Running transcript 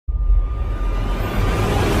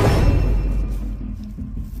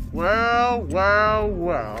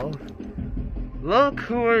Well. Look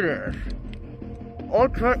who it is.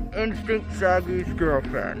 Ultra Instinct Shaggy's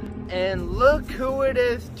girlfriend. And look who it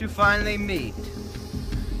is to finally meet.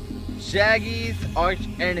 Shaggy's arch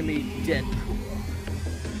enemy, Deadpool.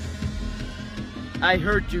 I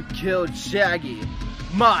heard you killed Shaggy,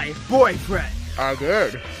 my boyfriend. I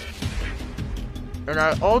did. And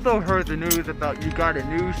I also heard the news about you got a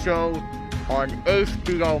new show on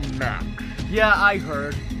HBO Max. Yeah, I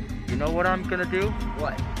heard. You know what I'm gonna do?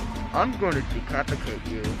 What? I'm gonna decapatate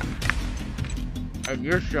you. And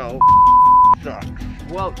your show sucks.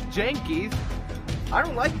 Well, Jankies, I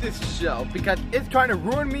don't like this show because it's trying to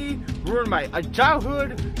ruin my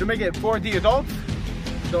childhood to make it for the adults.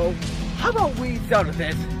 So, how about we settle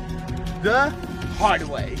this the hard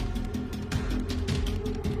way?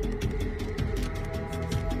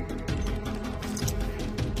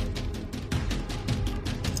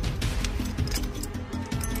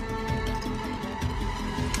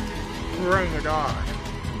 Bring it on.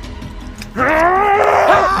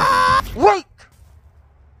 Wait!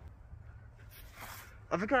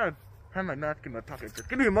 I forgot I had my mask in my pocket. Just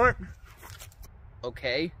give me a moment.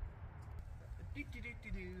 Okay.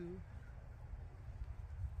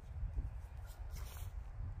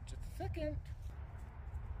 Just a second.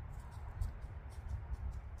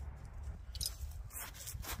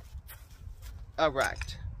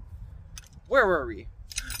 Alright. Where were we?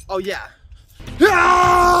 Oh yeah.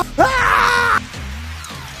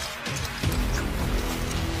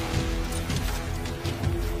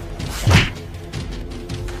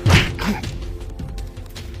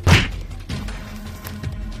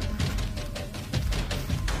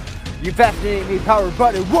 You fascinating me, power,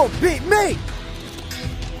 but it won't beat me!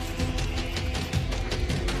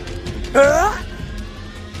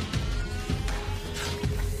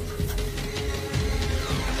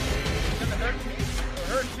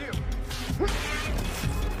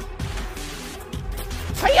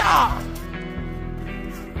 Hiya!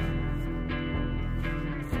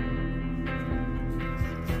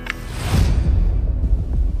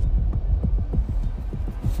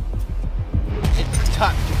 It's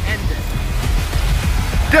time to end this.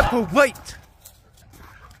 Deadpool, wait!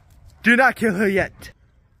 Do not kill her yet.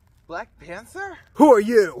 Black Panther? Who are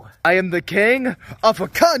you? I am the king of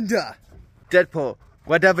Wakanda! Deadpool,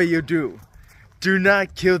 whatever you do, do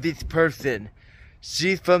not kill this person.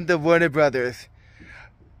 She's from the Warner Brothers.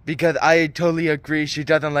 Because I totally agree she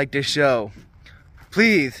doesn't like the show.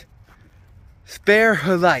 Please, spare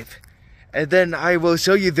her life. And then I will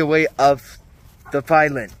show you the way of the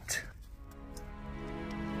violent.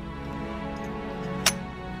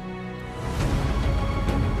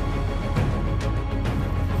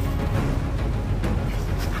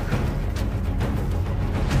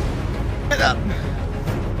 Get up.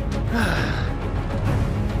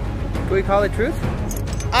 Can we call it truth?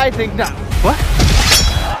 I think not. What?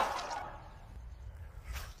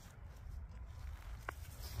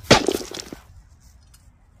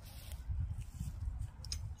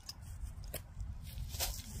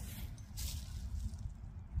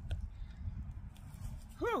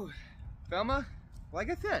 Whew. Velma, like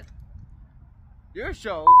I said, your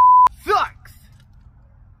show sucks!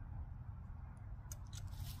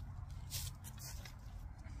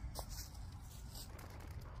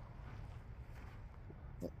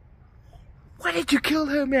 Why did you kill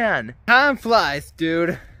her, man? Time flies,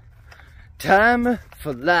 dude. Time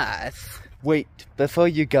flies. Wait, before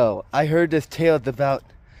you go, I heard this tale about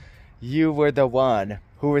you were the one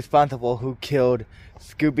who who killed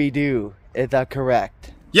Scooby-Doo. Is that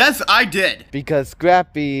correct? Yes, I did. Because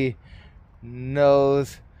Scrappy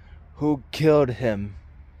knows who killed him.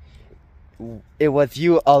 It was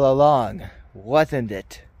you all along, wasn't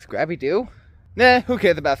it? Scrappy-Doo? Nah, who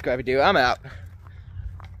cares about Scrappy-Doo? I'm out.